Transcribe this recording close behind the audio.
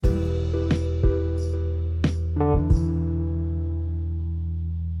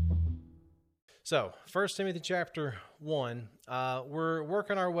So, 1 Timothy chapter 1, we're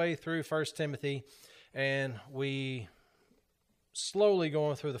working our way through 1 Timothy, and we slowly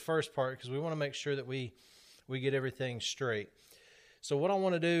going through the first part because we want to make sure that we get everything straight. So what I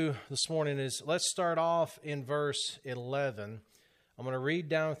want to do this morning is let's start off in verse 11. I'm going to read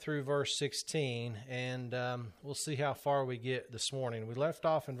down through verse 16, and we'll see how far we get this morning. We left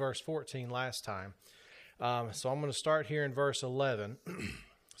off in verse 14 last time. So I'm going to start here in verse 11.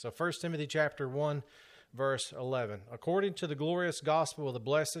 So 1 Timothy chapter 1, verse 11. According to the glorious gospel of the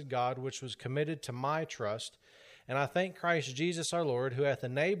blessed God, which was committed to my trust, and I thank Christ Jesus our Lord, who hath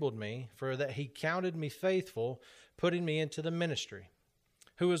enabled me, for that he counted me faithful, putting me into the ministry,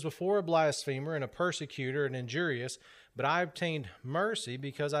 who was before a blasphemer and a persecutor and injurious, but I obtained mercy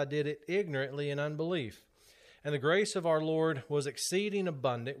because I did it ignorantly in unbelief. And the grace of our Lord was exceeding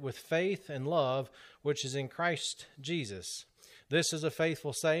abundant with faith and love, which is in Christ Jesus. This is a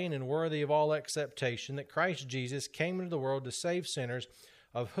faithful saying and worthy of all acceptation, that Christ Jesus came into the world to save sinners,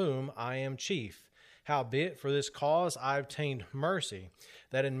 of whom I am chief. Howbeit, for this cause I obtained mercy,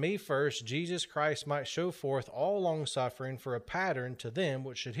 that in me first Jesus Christ might show forth all longsuffering for a pattern to them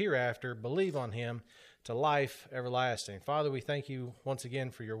which should hereafter believe on him to life everlasting. Father, we thank you once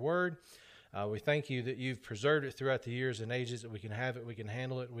again for your word. We thank you that you've preserved it throughout the years and ages, that we can have it, we can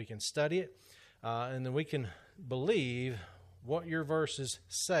handle it, we can study it, and then we can believe what your verses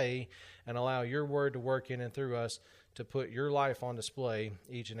say and allow your word to work in and through us to put your life on display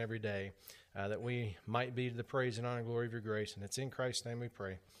each and every day, that we might be to the praise and honor and glory of your grace. And it's in Christ's name we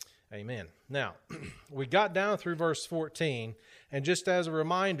pray. Amen. Now, we got down through verse 14, and just as a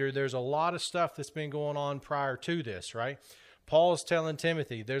reminder, there's a lot of stuff that's been going on prior to this, right? Paul's telling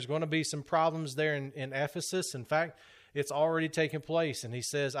Timothy there's going to be some problems there in Ephesus. In fact, it's already taken place, and he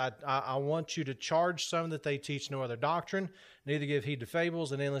says, I want you to charge some that they teach no other doctrine, neither give heed to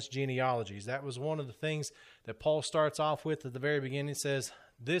fables and endless genealogies. That was one of the things that Paul starts off with at the very beginning. He says,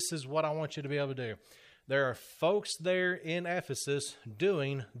 this is what I want you to be able to do. There are folks there in Ephesus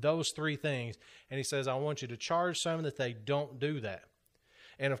doing those three things, and he says, I want you to charge some that they don't do that.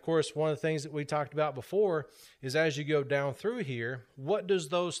 And of course, one of the things that we talked about before is as you go down through here, what does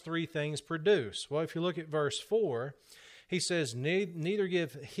those three things produce? Well, if you look at verse 4, he says, neither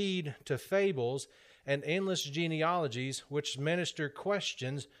give heed to fables and endless genealogies, which minister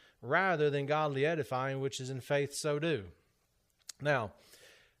questions rather than godly edifying, which is in faith so do. Now,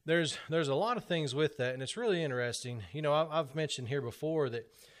 there's a lot of things with that, and it's really interesting. You know, I've mentioned here before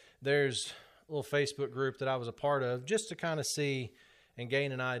that there's a little Facebook group that I was a part of just to kind of see and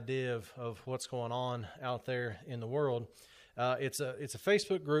gain an idea of what's going on out there in the world. It's a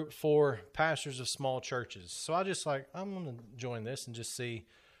Facebook group for pastors of small churches. So I'm going to join this and just see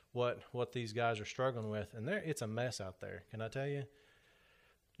what these guys are struggling with. And it's a mess out there. Can I tell you?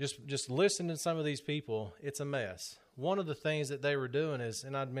 Just listen to some of these people. It's a mess. One of the things that they were doing is,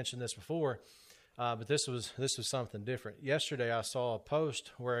 and I'd mentioned this before, but this was something different. Yesterday I saw a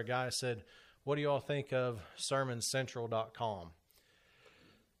post where a guy said, what do you all think of sermoncentral.com?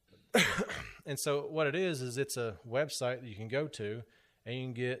 And so what it is it's a website that you can go to, and you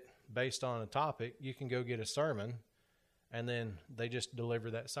can get, based on a topic, you can go get a sermon, and then they just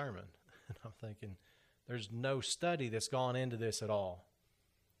deliver that sermon. And I'm thinking, there's no study that's gone into this at all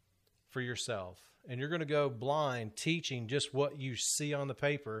for yourself. And you're going to go blind teaching just what you see on the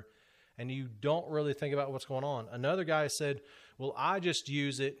paper, and you don't really think about what's going on. Another guy said, well, I just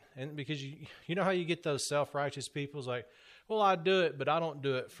use it, and because you know how you get those self-righteous people, it's like, well, I do it, but I don't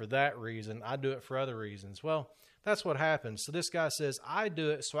do it for that reason. I do it for other reasons. Well, that's what happens. So this guy says, I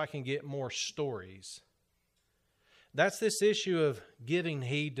do it so I can get more stories. That's this issue of giving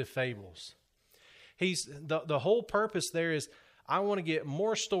heed to fables. The whole purpose there is, I want to get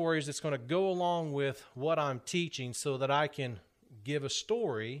more stories that's going to go along with what I'm teaching so that I can give a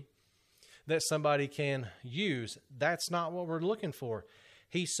story that somebody can use. That's not what we're looking for.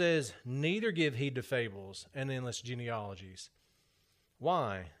 He says, neither give heed to fables and endless genealogies.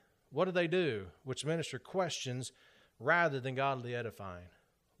 Why? What do they do? Which minister questions rather than godly edifying.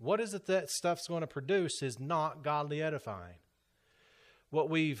 What is it that stuff's going to produce is not godly edifying. What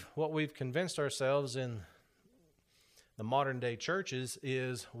we've convinced ourselves in the modern day churches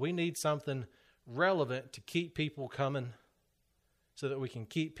is we need something relevant to keep people coming, so that we can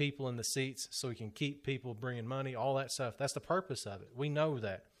keep people in the seats, so we can keep people bringing money, all that stuff. That's the purpose of it. We know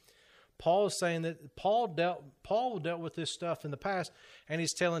that. Paul is saying that Paul dealt with this stuff in the past, and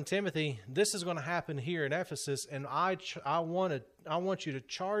he's telling Timothy, this is going to happen here in Ephesus, and I want you to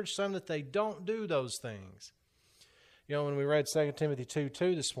charge some that they don't do those things. You know, when we read 2 Timothy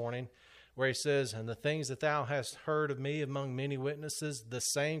 2:2 this morning, where he says, and the things that thou hast heard of me among many witnesses, the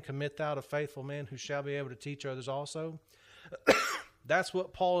same commit thou to faithful men who shall be able to teach others also. That's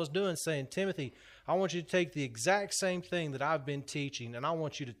what Paul is doing, saying, Timothy, I want you to take the exact same thing that I've been teaching, and I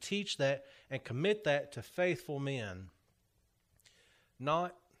want you to teach that and commit that to faithful men.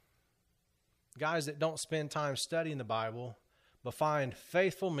 Not guys that don't spend time studying the Bible, but find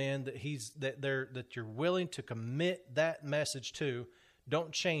faithful men that you're willing to commit that message to.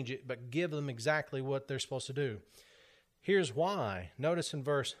 Don't change it, but give them exactly what they're supposed to do. Here's why. Notice in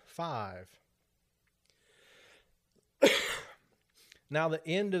verse 5. Now the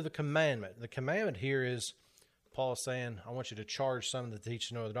end of the commandment. The commandment here is, Paul is saying, I want you to charge some that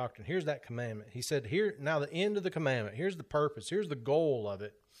teach no other doctrine. Here's that commandment. He said, here, now the end of the commandment, here's the purpose, here's the goal of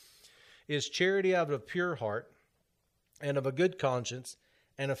it, is charity out of a pure heart and of a good conscience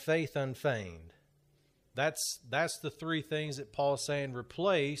and of faith unfeigned. That's the three things that Paul is saying.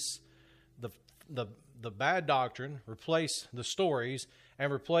 Replace the bad doctrine, replace the stories,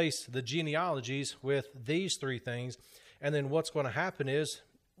 and replace the genealogies with these three things. And then what's going to happen is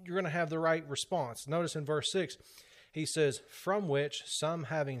you're going to have the right response. Notice in verse 6, he says, from which some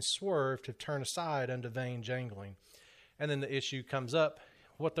having swerved have turned aside unto vain jangling. And then the issue comes up.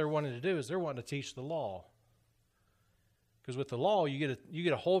 What they're wanting to do is they're wanting to teach the law. Because with the law, you get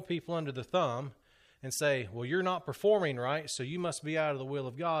to hold people under the thumb and say, well, you're not performing right, so you must be out of the will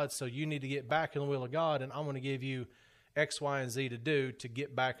of God, so you need to get back in the will of God, and I'm going to give you X, Y, and Z to do to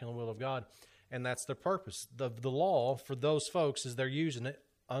get back in the will of God. And that's the purpose. The law for those folks is they're using it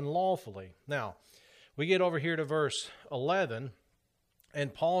unlawfully. Now, we get over here to verse 11,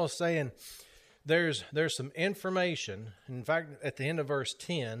 and Paul is saying there's some information. In fact, at the end of verse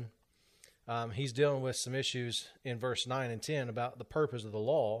 10, he's dealing with some issues in verse 9 and 10 about the purpose of the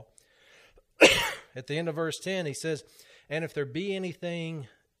law. At the end of verse 10, he says, and if there be anything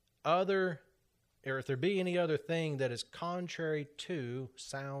other, or if there be any other thing that is contrary to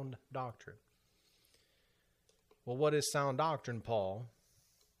sound doctrine. Well, what is sound doctrine, Paul?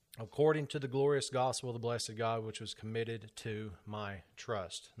 According to the glorious gospel of the blessed God, which was committed to my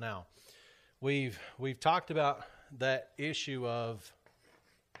trust. Now, we've talked about that issue of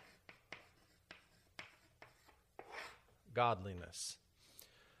godliness.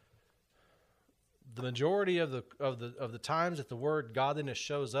 The majority of the times that the word godliness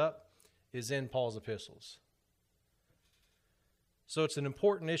shows up is in Paul's epistles. So it's an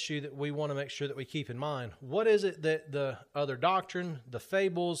important issue that we want to make sure that we keep in mind. What is it that the other doctrine, the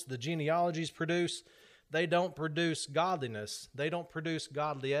fables, the genealogies produce? They don't produce godliness. They don't produce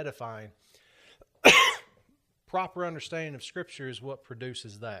godly edifying. Proper understanding of Scripture is what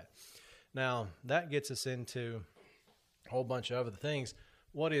produces that. Now, that gets us into a whole bunch of other things.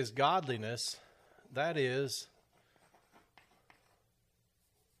 What is godliness? That is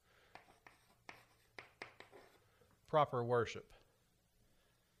proper worship.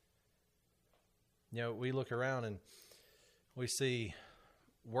 You know, we look around and we see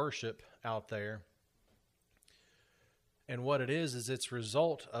worship out there. And what it is it's a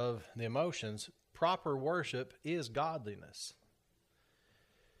result of the emotions. Proper worship is godliness.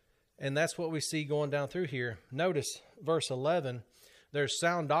 And that's what we see going down through here. Notice verse 11. There's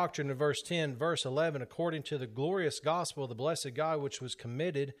sound doctrine in verse 10. Verse 11, according to the glorious gospel of the blessed God, which was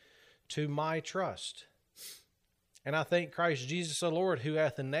committed to my trust. And I thank Christ Jesus the Lord, who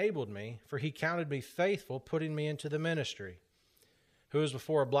hath enabled me, for he counted me faithful, putting me into the ministry. Who was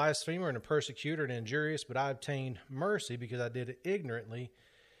before a blasphemer and a persecutor and injurious, but I obtained mercy because I did it ignorantly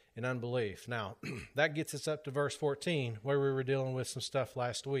in unbelief. Now, that gets us up to verse 14, where we were dealing with some stuff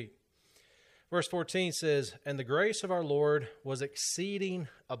last week. Verse 14 says, and the grace of our Lord was exceeding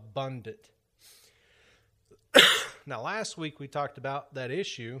abundant. Now, last week we talked about that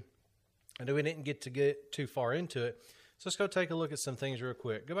issue, and we didn't get too far into it. So let's go take a look at some things real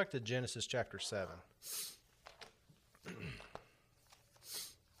quick. Go back to Genesis chapter 7.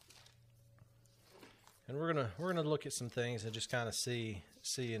 And we're gonna look at some things and just kind of see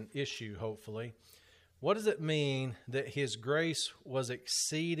an issue, hopefully. What does it mean that his grace was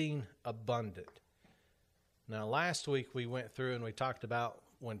exceeding abundant? Now, last week we went through and we talked about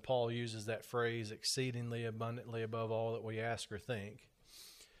when Paul uses that phrase, exceedingly abundantly above all that we ask or think,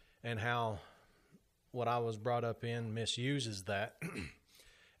 and how what I was brought up in misuses that.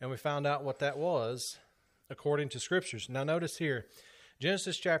 And we found out what that was according to Scriptures. Now, notice here,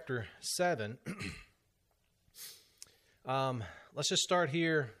 Genesis chapter 7. Let's just start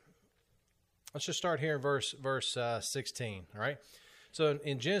here. Let's just start here in verse 16, all right? So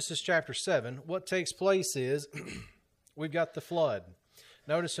in Genesis chapter 7, what takes place is we've got the flood.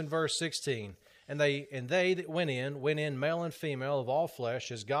 Notice in verse 16, And they that went in male and female of all flesh,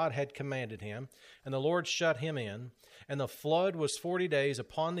 as God had commanded him. And the Lord shut him in. And the flood was 40 days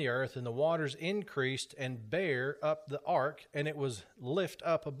upon the earth, and the waters increased and bare up the ark, and it was lift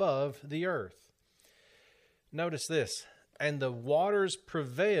up above the earth. Notice this. And the waters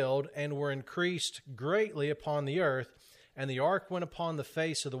prevailed and were increased greatly upon the earth, and the ark went upon the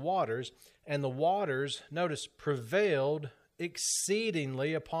face of the waters, and the waters, notice, prevailed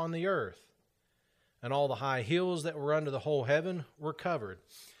exceedingly upon the earth. And all the high hills that were under the whole heaven were covered.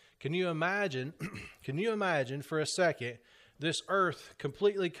 Can you imagine, for a second, this earth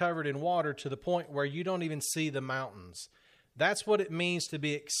completely covered in water to the point where you don't even see the mountains? That's what it means to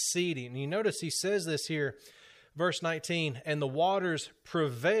be exceeding. And you notice he says this here, verse 19, and the waters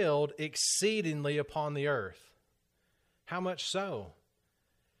prevailed exceedingly upon the earth. How much so?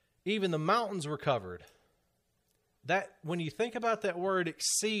 Even the mountains were covered. That, when you think about that word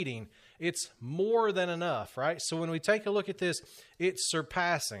exceeding, it's more than enough, right? So when we take a look at this, it's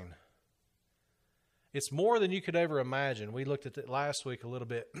surpassing. It's more than you could ever imagine. We looked at it last week a little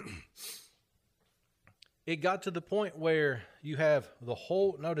bit. It got to the point where you have the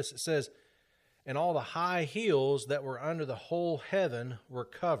whole, notice it says, and all the high hills that were under the whole heaven were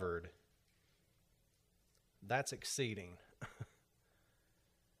covered. That's exceeding.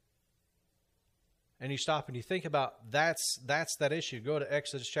 And you stop and you think about that's that issue. Go to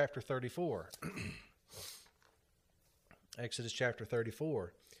Exodus chapter 34. Exodus chapter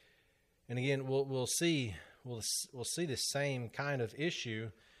 34. And again, we'll see this same kind of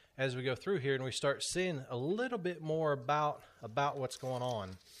issue as we go through here, and we start seeing a little bit more about what's going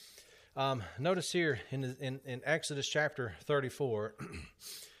on. Notice here in Exodus chapter 34.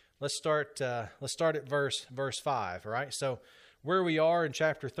 Let's start at verse 5. All right, so where we are in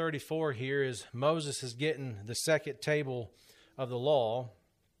chapter 34 here is Moses is getting the second table of the law.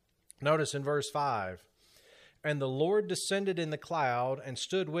 Notice in verse 5, and the Lord descended in the cloud and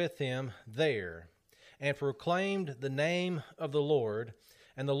stood with him there, and proclaimed the name of the Lord.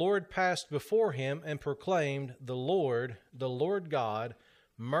 And the Lord passed before him and proclaimed, the Lord God,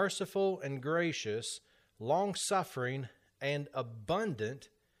 merciful and gracious, long-suffering and abundant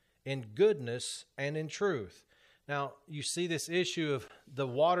in goodness and in truth. Now, you see this issue of the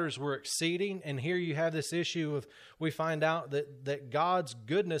waters were exceeding, and here you have this issue of, we find out that God's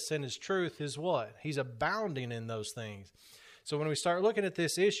goodness and his truth is what? He's abounding in those things. So when we start looking at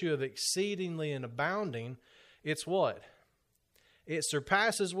this issue of exceedingly and abounding, it's what? It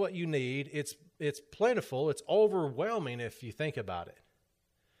surpasses what you need. It's plentiful. It's overwhelming if you think about it.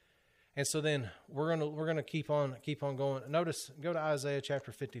 And so then we're gonna keep on going. Notice, go to Isaiah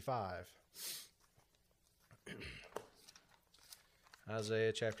chapter 55.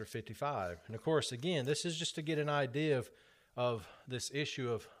 Isaiah chapter 55. And of course, again, this is just to get an idea of this issue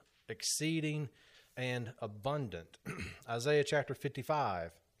of exceeding and abundant. Isaiah chapter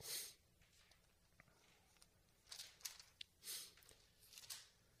 55.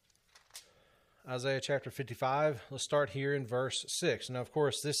 Isaiah chapter 55. Let's start here in verse 6. Now, of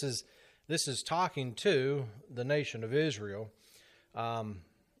course, this is talking to the nation of Israel.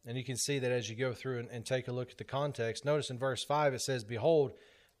 And you can see that as you go through and take a look at the context. Notice in verse 5 it says, behold,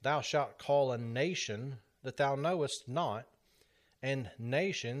 thou shalt call a nation that thou knowest not, and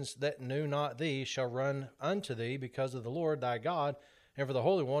nations that knew not thee shall run unto thee because of the Lord thy God, and for the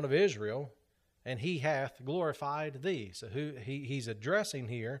Holy One of Israel, and he hath glorified thee. So he's addressing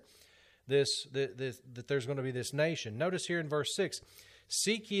here that there's going to be this nation. Notice here in verse 6,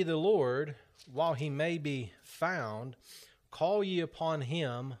 seek ye the Lord while he may be found, call ye upon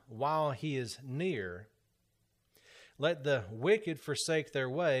him while he is near. Let the wicked forsake their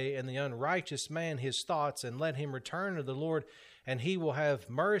way, and the unrighteous man his thoughts, and let him return to the Lord, and he will have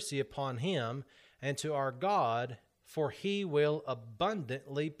mercy upon him, and to our God, for he will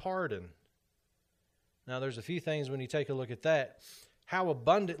abundantly pardon. Now there's a few things when you take a look at that. How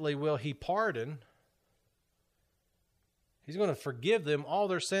abundantly will he pardon? He's going to forgive them all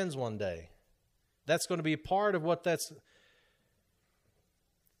their sins one day. That's going to be part of what that's...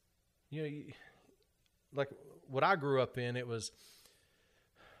 like what I grew up in, it was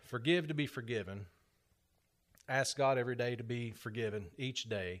forgive to be forgiven. Ask God every day to be forgiven each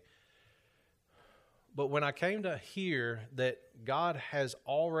day. But when I came to hear that God has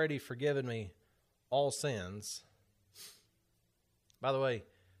already forgiven me all sins, by the way,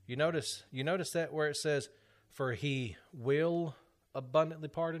 you notice that where it says, for he will abundantly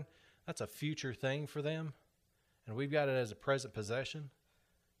pardon, that's a future thing for them. And we've got it as a present possession.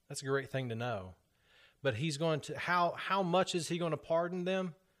 That's a great thing to know. But he's going to, how much is he going to pardon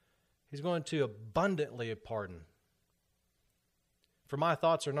them? He's going to abundantly pardon. For my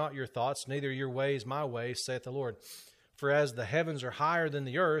thoughts are not your thoughts, neither your ways my ways, saith the Lord. For as the heavens are higher than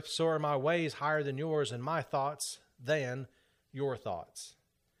the earth, so are my ways higher than yours, and my thoughts than your thoughts.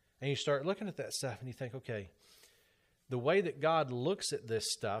 And you start looking at that stuff and you think, okay, the way that God looks at this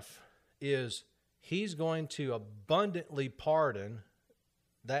stuff is he's going to abundantly pardon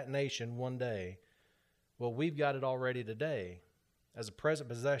that nation one day. Well, we've got it already today as a present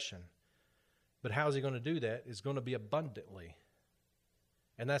possession. But how is he going to do that? It's going to be abundantly.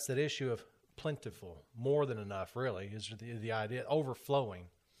 And that's that issue of plentiful, more than enough, really, is the idea, overflowing.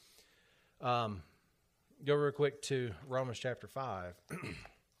 Go real quick to Romans chapter 5.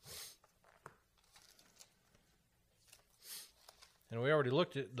 And we already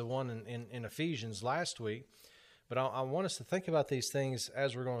looked at the one in Ephesians last week, but I want us to think about these things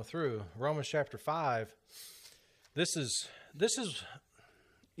as we're going through. Romans chapter 5, this is,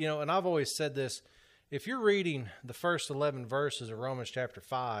 and I've always said this, if you're reading the first 11 verses of Romans chapter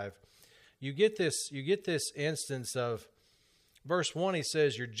 5, you get this instance of verse 1, he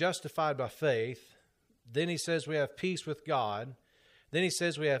says, you're justified by faith. Then he says we have peace with God. Then he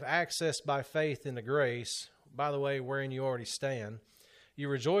says we have access by faith into grace, by the way, wherein you already stand. You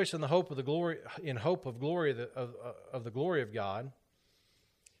rejoice in the hope of the glory, of the glory of God.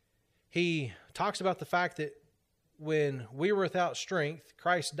 He talks about the fact that when we were without strength,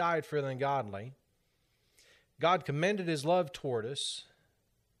 Christ died for the ungodly. God commended his love toward us.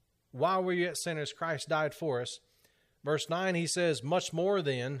 While we were yet sinners, Christ died for us. Verse 9, he says, much more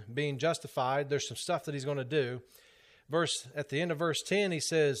than being justified. There's some stuff that he's going to do. At the end of verse 10, he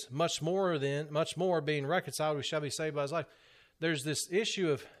says, much more being reconciled, we shall be saved by his life. There's this issue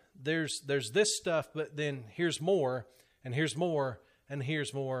of there's this stuff, but then here's more, and here's more, and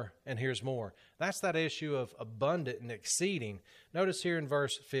here's more, and here's more. That's that issue of abundant and exceeding. Notice here in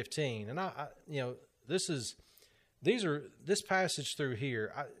verse 15, and this passage through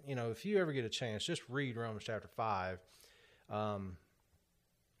here, if you ever get a chance, just read Romans chapter 5.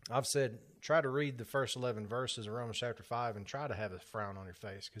 I've said, try to read the first 11 verses of Romans chapter 5 and try to have a frown on your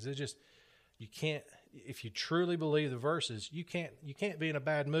face, because you can't, if you truly believe the verses, you can't be in a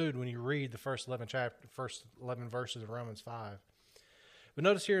bad mood when you read the first 11 verses of Romans 5. But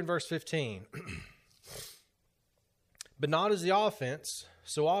notice here in verse 15, but not as the offense,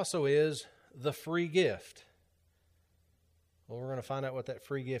 so also is the free gift. Well, we're going to find out what that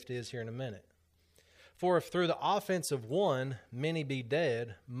free gift is here in a minute. For if through the offense of one many be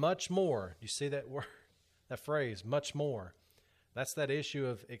dead, much more. You see that word, that phrase, much more. That's that issue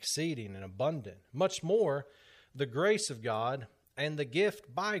of exceeding and abundant. Much more the grace of God and the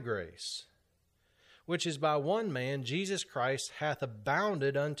gift by grace, which is by one man, Jesus Christ, hath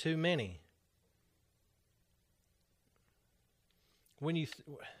abounded unto many. When you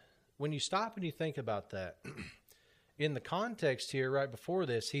stop and you think about that, in the context here right before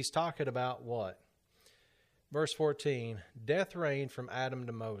this, he's talking about what? Verse 14, death reigned from Adam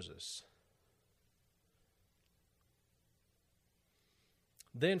to Moses.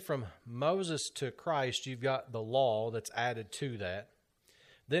 Then from Moses to Christ, you've got the law that's added to that.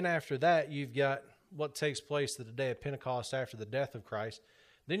 Then after that, you've got what takes place at the day of Pentecost after the death of Christ.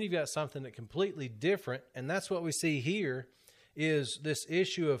 Then you've got something that completely different, and that's what we see here is this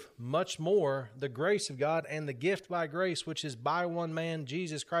issue of much more, the grace of God and the gift by grace, which is by one man,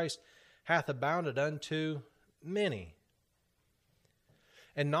 Jesus Christ, hath abounded unto many.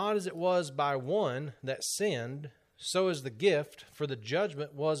 And not as it was by one that sinned, so is the gift, for the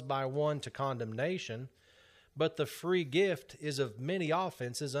judgment was by one to condemnation, but the free gift is of many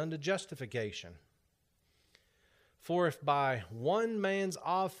offenses unto justification. For if by one man's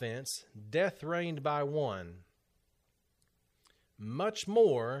offense death reigned by one, much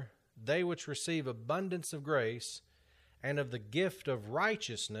more they which receive abundance of grace and of the gift of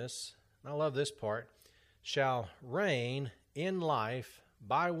righteousness, I love this part, shall reign in life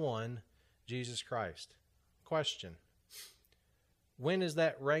by one, Jesus Christ. Question: when is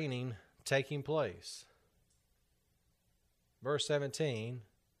that reigning taking place? Verse 17,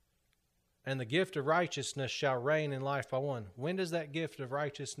 and the gift of righteousness shall reign in life by one. When does that gift of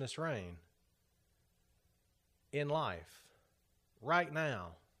righteousness reign? In life. Right now.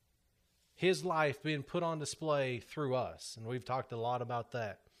 His life being put on display through us. And we've talked a lot about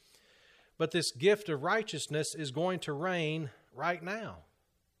that. But this gift of righteousness is going to reign right now.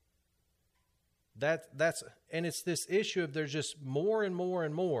 And it's this issue of there's just more and more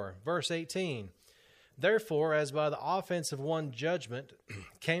and more. Verse 18, therefore, as by the offense of one judgment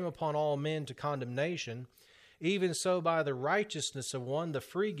came upon all men to condemnation, even so by the righteousness of one the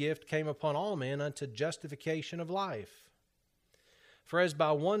free gift came upon all men unto justification of life. For as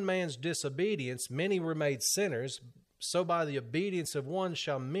by one man's disobedience many were made sinners, so by the obedience of one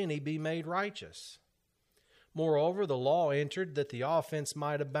shall many be made righteous. Moreover, the law entered that the offense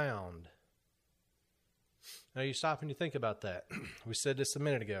might abound. Now you stop and you think about that. We said this a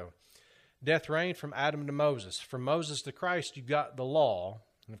minute ago. Death reigned from Adam to Moses. From Moses to Christ, you've got the law.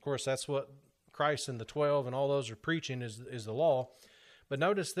 And of course, that's what Christ and the 12 and all those are preaching is the law. But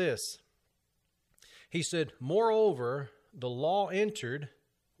notice this. He said, moreover, the law entered.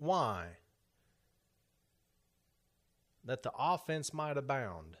 Why? That the offense might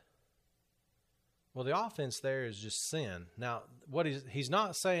abound. Well, the offense there is just sin. Now, what he's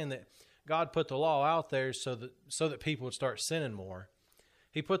not saying that God put the law out there so that people would start sinning more.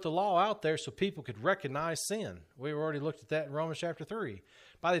 He put the law out there so people could recognize sin. We've already looked at that in Romans chapter 3.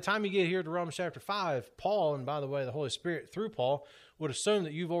 By the time you get here to Romans chapter 5, Paul, and by the way, the Holy Spirit through Paul, would assume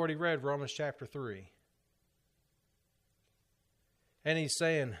that you've already read Romans chapter 3. And he's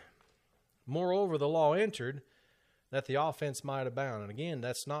saying, moreover, the law entered that the offense might abound. And again,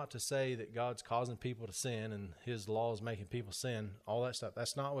 that's not to say that God's causing people to sin and his law is making people sin, all that stuff.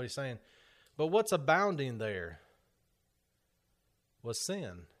 That's not what he's saying. But what's abounding there was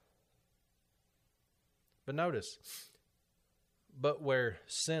sin. But notice, but where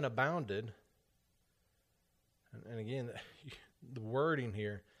sin abounded, and again, the wording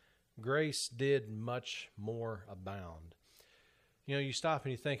here, grace did much more abound. You know, you stop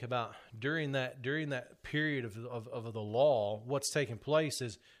and you think about during that period of the law, what's taking place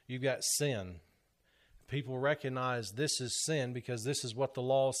is you've got sin. People recognize this is sin because this is what the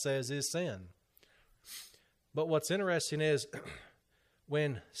law says is sin. But what's interesting is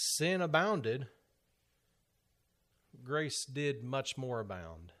when sin abounded, grace did much more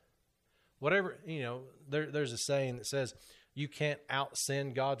abound. Whatever, you know, there's a saying that says you can't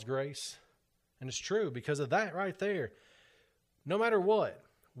out-sin God's grace. And it's true because of that right there. No matter what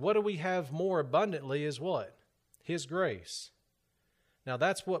do we have more abundantly is what? His grace. Now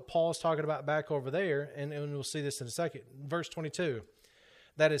that's what Paul's talking about back over there, and we'll see this in a second. Verse 22,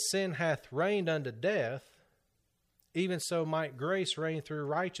 that as sin hath reigned unto death, even so might grace reign through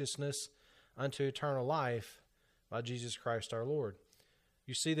righteousness unto eternal life by Jesus Christ our Lord.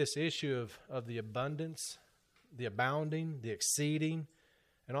 You see this issue of the abundance, the abounding, the exceeding,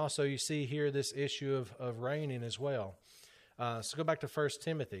 and also you see here this issue of reigning as well. So go back to 1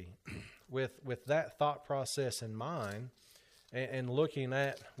 Timothy with that thought process in mind and looking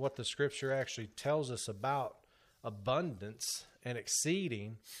at what the Scripture actually tells us about abundance and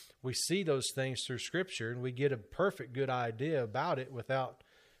exceeding. We see those things through Scripture and we get a perfect good idea about it without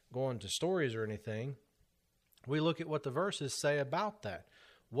going to stories or anything. We look at what the verses say about that.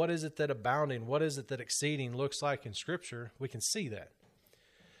 What is it that abounding, what is it that exceeding looks like in Scripture? We can see that.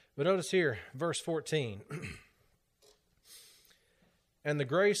 But notice here, verse 14. And the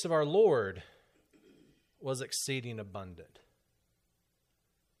grace of our Lord was exceeding abundant.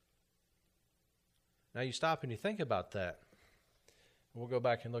 Now you stop and you think about that. We'll go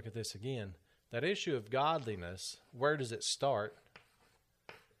back and look at this again. That issue of godliness, where does it start?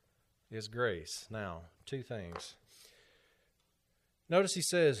 Is grace. Now, two things. Notice he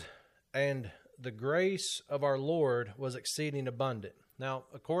says, and the grace of our Lord was exceeding abundant. Now,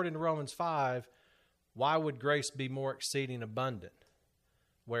 according to Romans 5, why would grace be more exceeding abundant?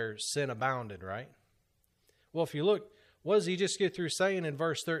 Where sin abounded, right? Well, if you look, what does he just get through saying in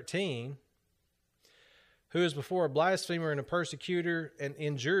verse 13? Who is before a blasphemer and a persecutor and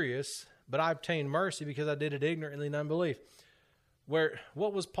injurious, but I obtained mercy because I did it ignorantly in unbelief. What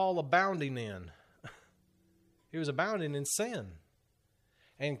was Paul abounding in? He was abounding in sin.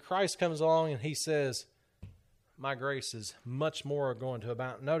 And Christ comes along and he says, my grace is much more going to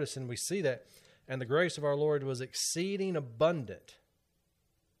abound. Notice, and we see that, and the grace of our Lord was exceeding abundant.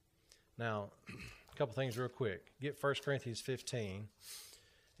 Now, a couple things real quick. Get 1 Corinthians 15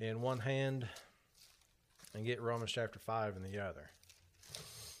 in one hand and get Romans chapter 5 in the other.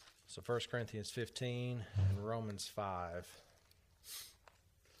 So 1 Corinthians 15 and Romans 5.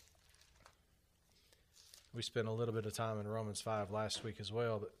 We spent a little bit of time in Romans 5 last week as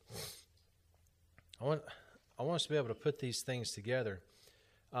well, but I want us to be able to put these things together.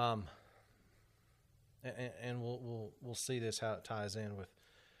 And we'll see this, how it ties in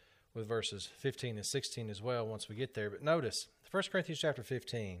with verses 15 and 16 as well once we get there. But notice, 1 Corinthians chapter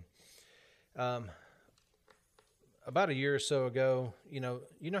 15. About a year or so ago, you know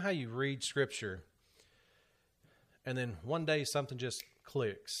how you read Scripture and then one day something just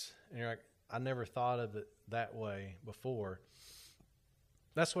clicks and you're like, I never thought of it that way before.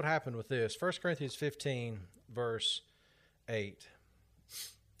 That's what happened with this. 1 Corinthians 15, verse 8.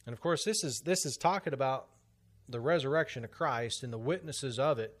 And of course, this is talking about the resurrection of Christ and the witnesses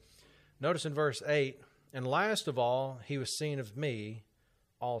of it. Notice in verse 8, And last of all, he was seen of me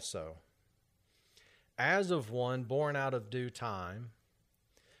also, as of one born out of due time.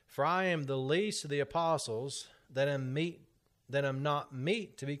 For I am the least of the apostles, that am not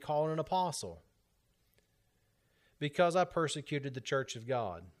meet to be called an apostle, because I persecuted the church of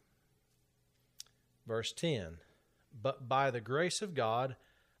God. Verse 10, but by the grace of God,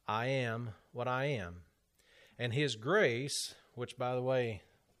 I am what I am. And his grace, which by the way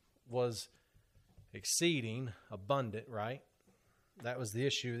was exceeding abundant, right? That was the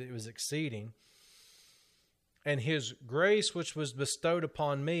issue, that it was exceeding. And his grace, which was bestowed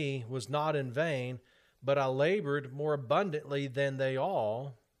upon me, was not in vain, but I labored more abundantly than they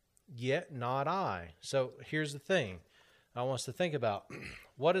all, yet not I. So here's the thing I want us to think about.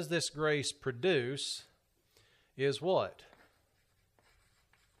 What does this grace produce? Is what?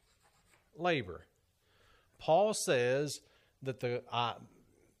 Labor. Paul says that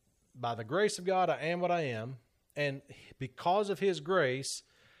by the grace of God, I am what I am. And because of his grace,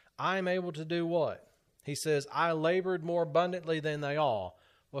 I'm able to do what? He says, I labored more abundantly than they all.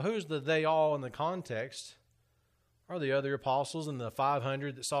 Well, who's the they all in the context? Are the other apostles and the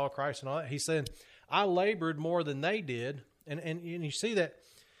 500 that saw Christ and all that? He said, I labored more than they did. And you see that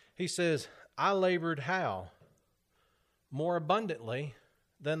he says, I labored how? More abundantly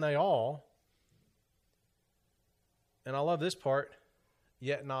than they all. And I love this part,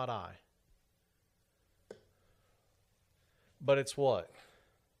 yet not I. But it's what?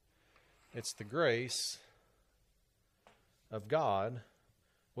 It's the grace of God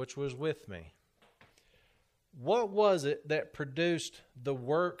which was with me. What was it that produced the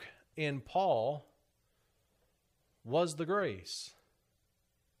work in Paul? Was the grace.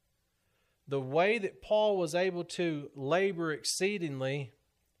 The way that Paul was able to labor exceedingly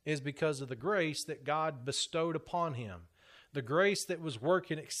is because of the grace that God bestowed upon him. The grace that was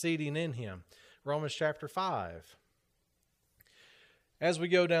working exceeding in him. Romans chapter 5. As we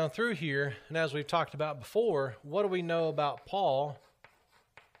go down through here, and as we've talked about before, what do we know about Paul?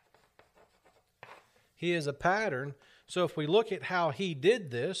 He is a pattern. So if we look at how he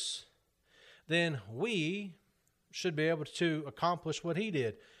did this, then we should be able to accomplish what he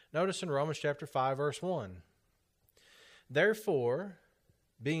did. Notice in Romans chapter 5, verse 1. Therefore,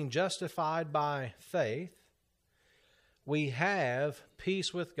 being justified by faith, we have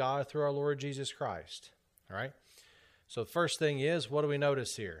peace with God through our Lord Jesus Christ. All right? So the first thing is, what do we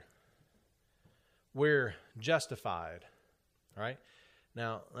notice here? We're justified. All right?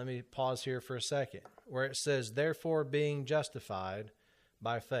 Now, let me pause here for a second. Where it says, therefore being justified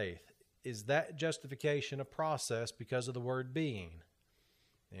by faith. Is that justification a process because of the word being?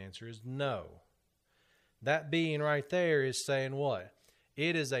 The answer is no. That being right there is saying what?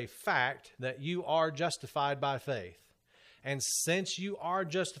 It is a fact that you are justified by faith. And since you are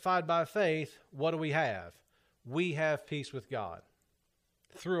justified by faith, what do we have? We have peace with God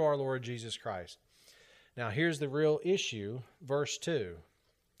through our Lord Jesus Christ. Now here's the real issue, verse 2.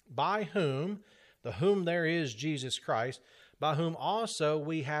 By whom, the whom there is Jesus Christ, by whom also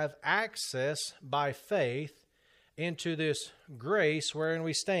we have access by faith into this grace wherein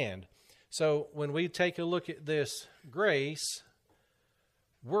we stand. So when we take a look at this grace,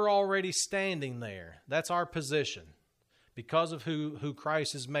 we're already standing there. That's our position because of who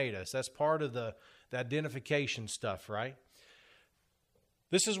Christ has made us. That's part of the identification stuff, right?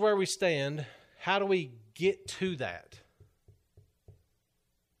 This is where we stand. How do we get to that?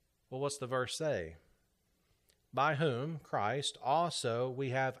 Well, what's the verse say? By whom, Christ, also we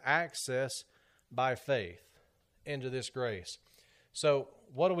have access by faith into this grace. So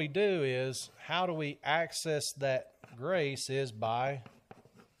what do we do is, how do we access that grace is by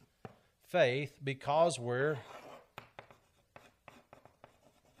faith, because we're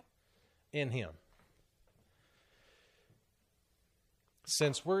in Him.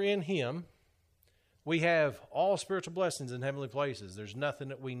 Since we're in Him, we have all spiritual blessings in heavenly places. There's nothing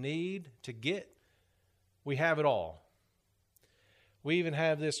that we need to get. We have it all. We even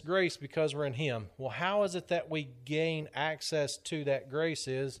have this grace because we're in Him. Well, how is it that we gain access to that grace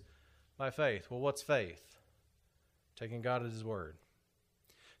is by faith? Well, what's faith? Taking God at His word.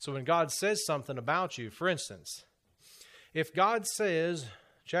 So when God says something about you, for instance, if God says,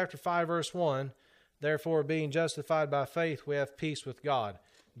 chapter 5, verse 1, therefore being justified by faith, we have peace with God.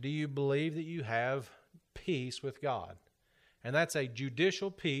 Do you believe that you have peace with God? And that's a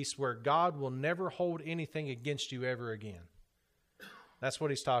judicial peace where God will never hold anything against you ever again. That's what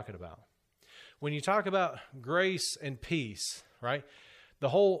he's talking about. When you talk about grace and peace, right? The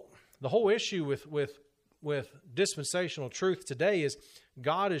whole issue with dispensational truth today is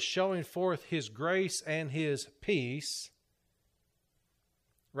God is showing forth His grace and His peace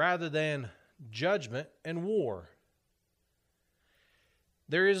rather than judgment and war.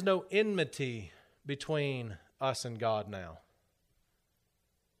 There is no enmity between us and God now.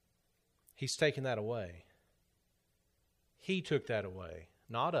 He's taken that away. He took that away,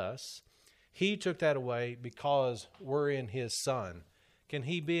 not us. He took that away because we're in His Son. Can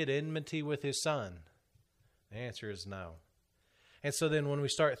He be at enmity with His Son? The answer is no. And so then when we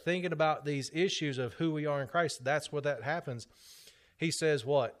start thinking about these issues of who we are in Christ, that's what that happens. He says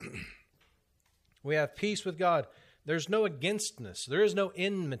what? We have peace with God. There's no againstness. There is no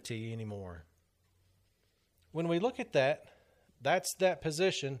enmity anymore. When we look at that, that's that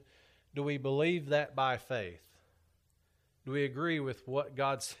position. Do we believe that by faith? Do we agree with what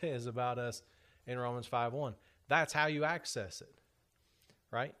God says about us in Romans 5:1? That's how you access it,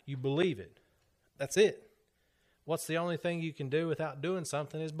 right? You believe it. That's it. What's the only thing you can do without doing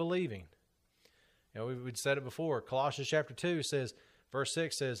something is believing. You know, we've said it before. Colossians chapter 2 says, verse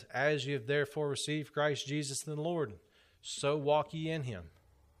 6 says, as you have therefore received Christ Jesus the Lord, so walk ye in Him.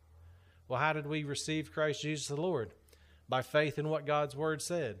 Well, how did we receive Christ Jesus the Lord? By faith in what God's Word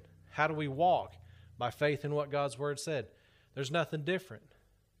said. How do we walk? By faith in what God's Word said. There's nothing different.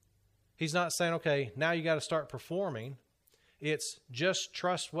 He's not saying, okay, now you got to start performing. It's just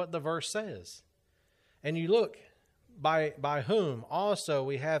trust what the verse says. And you look, by whom also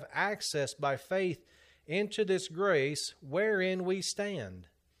we have access by faith into this grace wherein we stand,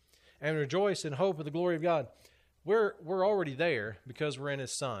 and rejoice in hope of the glory of God. We're already there because we're in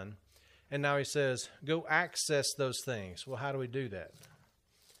His Son. And now He says, go access those things. Well, how do we do that?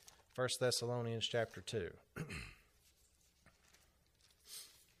 1 Thessalonians chapter 2.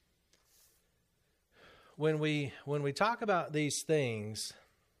 When we talk about these things,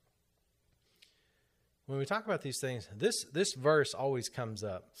 this verse always comes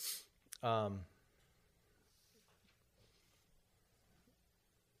up. And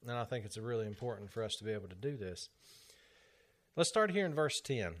I think it's really important for us to be able to do this. Let's start here in verse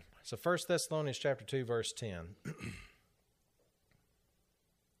 10. So 1 Thessalonians chapter 2, verse 10.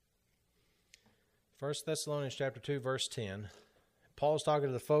 1 Thessalonians chapter 2, verse 10. Paul's talking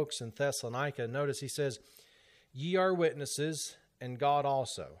to the folks in Thessalonica. Notice he says, ye are witnesses, and God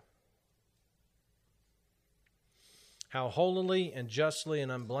also, how holily and justly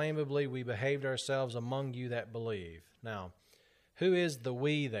and unblameably we behaved ourselves among you that believe. Now, who is the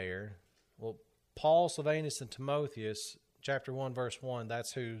we there? Well, Paul, Silvanus, and Timotheus, chapter 1, verse 1,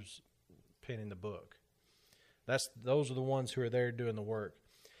 that's who's penning the book. Those are the ones who are there doing the work.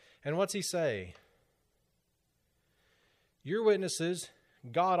 And what's he say? Your witnesses,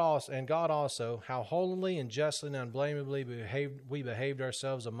 God also, how holily and justly and unblameably we behaved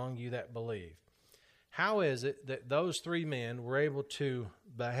ourselves among you that believe. How is it that those three men were able to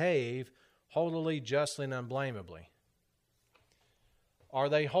behave holily, justly, and unblameably? Are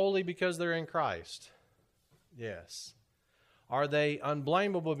they holy because they're in Christ? Yes. Are they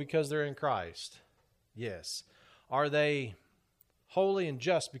unblameable because they're in Christ? Yes. Are they holy and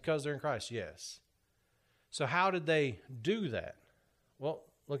just because they're in Christ? Yes. So how did they do that? Well,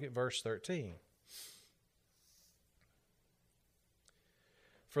 look at verse 13.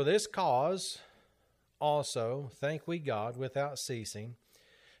 For this cause also thank we God without ceasing,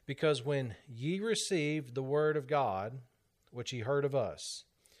 because when ye received the word of God, which ye heard of us.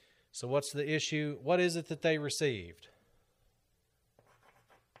 So what's the issue? What is it that they received?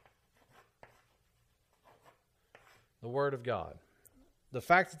 The word of God. The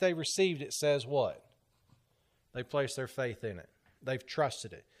fact that they received it says what? They placed their faith in it. They've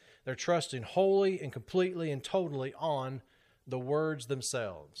trusted it. They're trusting wholly and completely and totally on the words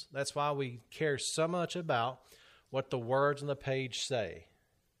themselves. That's why we care so much about what the words on the page say,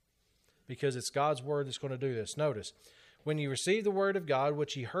 because it's God's word that's going to do this. Notice, when you received the word of God,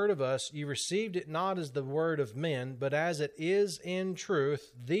 which ye heard of us, you received it not as the word of men, but as it is in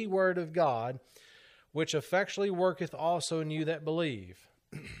truth, the word of God, which effectually worketh also in you that believe.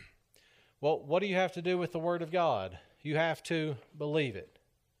 Well, what do you have to do with the word of God? You have to believe it.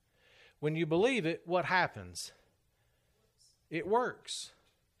 When you believe it, what happens? It works.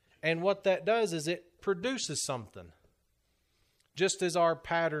 And what that does is it produces something. Just as our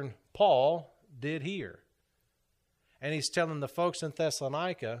pattern Paul did here. And he's telling the folks in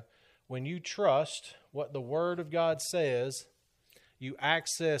Thessalonica, when you trust what the Word of God says, you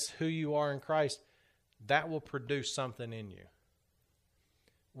access who you are in Christ, that will produce something in you.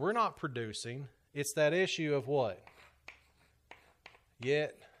 We're not producing. It's that issue of what?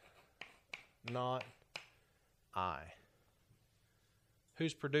 Yet not I.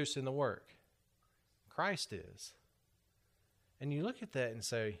 Who's producing the work? Christ is. And you look at that and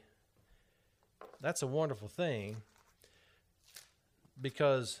say, that's a wonderful thing.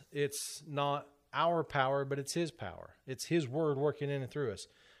 because it's not our power, but it's his power. It's his word working in and through us.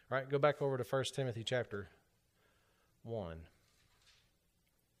 All right, go back over to 1 Timothy chapter 1.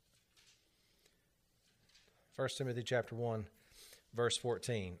 1 Timothy chapter 1, verse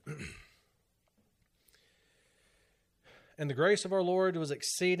 14. And the grace of our Lord was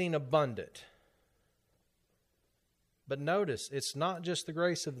exceeding abundant. But notice, it's not just the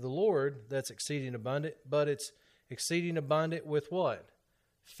grace of the Lord that's exceeding abundant, but it's exceeding abundant with what?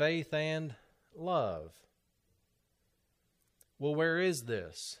 Faith and love. Well, where is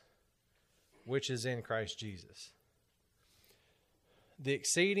this? Which is in Christ Jesus. The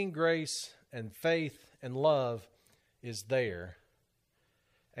exceeding grace and faith and love is there.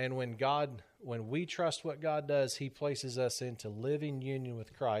 And when we trust what God does, he places us into living union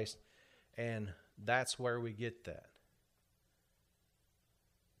with Christ, and that's where we get that.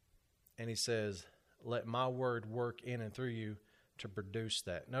 And he says, let my word work in and through you to produce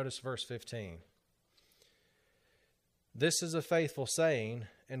that. Notice verse 15. This is a faithful saying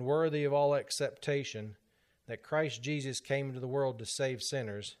and worthy of all acceptation, that Christ Jesus came into the world to save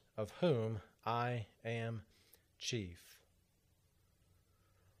sinners, of whom I am chief.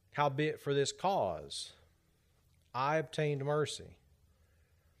 Howbeit for this cause I obtained mercy.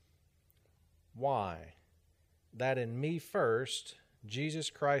 Why? That in me first Jesus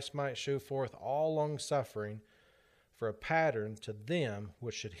Christ might show forth all long-suffering for a pattern to them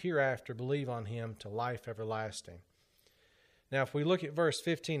which should hereafter believe on him to life everlasting. Now, if we look at verse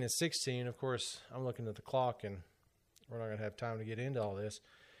 15 and 16, of course, I'm looking at the clock and we're not going to have time to get into all this.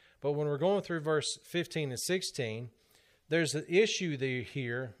 But when we're going through verse 15 and 16, there's an issue there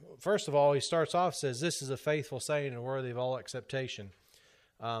here. First of all, he starts off, says, this is a faithful saying and worthy of all acceptation.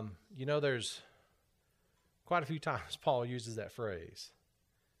 There's quite a few times Paul uses that phrase.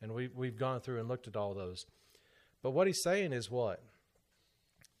 And we've gone through and looked at all those. But what he's saying is what?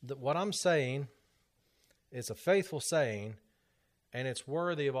 That what I'm saying is a faithful saying, and it's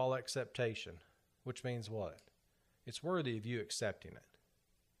worthy of all acceptation. Which means what? It's worthy of you accepting it.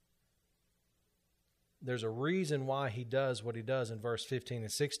 There's a reason why he does what he does in verse 15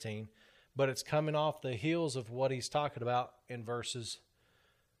 and 16, but it's coming off the heels of what he's talking about in verses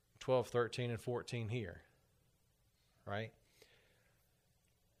 12, 13, and 14 here. Right?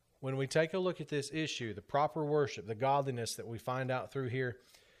 When we take a look at this issue, the proper worship, the godliness that we find out through here,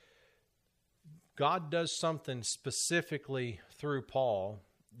 God does something specifically through Paul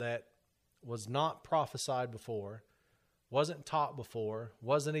that was not prophesied before, wasn't taught before,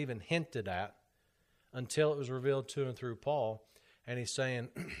 wasn't even hinted at until it was revealed to and through Paul. And he's saying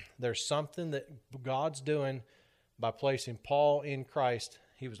there's something that God's doing by placing Paul in Christ.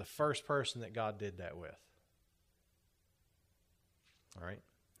 He was the first person that God did that with. All right.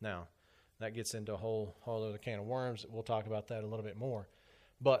 Now, that gets into a whole other can of worms. We'll talk about that a little bit more.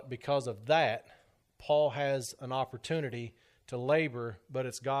 But because of that, Paul has an opportunity to labor, but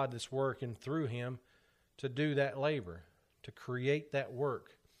it's God that's working through him to do that labor, to create that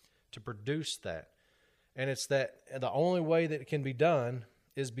work, to produce that. And it's that the only way that it can be done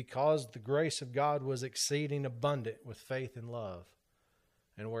is because the grace of God was exceeding abundant with faith and love.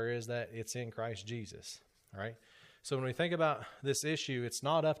 And where is that? It's in Christ Jesus. All right. So when we think about this issue, it's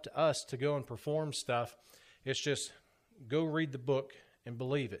not up to us to go and perform stuff. It's just go read the book and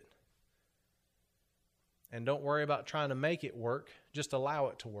believe it. And don't worry about trying to make it work. Just allow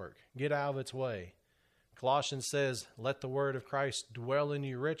it to work. Get out of its way. Colossians says, let the word of Christ dwell in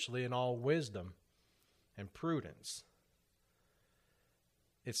you richly in all wisdom and prudence.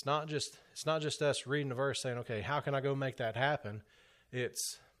 It's not just us reading a verse saying, okay, how can I go make that happen?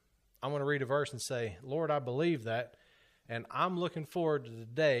 I'm going to read a verse and say, Lord, I believe that, and I'm looking forward to the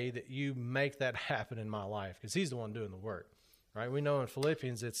day that you make that happen in my life, because he's the one doing the work, right? We know in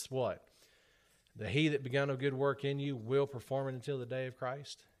Philippians it's what? That he that begun a good work in you will perform it until the day of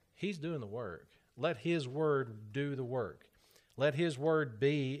Christ. He's doing the work. Let his word do the work. Let his word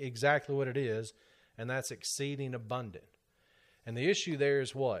be exactly what it is, and that's exceeding abundant. And the issue there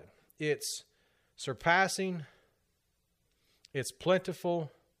is what? It's surpassing, it's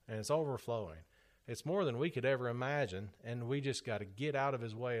plentiful, and it's overflowing. It's more than we could ever imagine, and we just got to get out of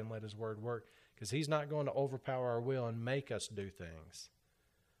his way and let his word work, because he's not going to overpower our will and make us do things.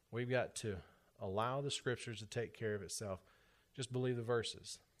 We've got to allow the scriptures to take care of itself. Just believe the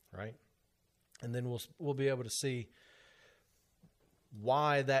verses, right? And then we'll be able to see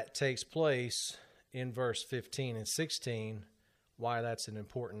why that takes place in verse 15 and 16, why that's an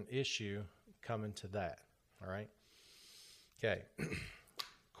important issue coming to that, all right? Okay.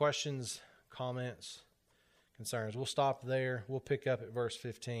 Questions, comments, concerns? We'll stop there. We'll pick up at verse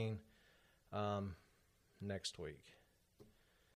 15 next week.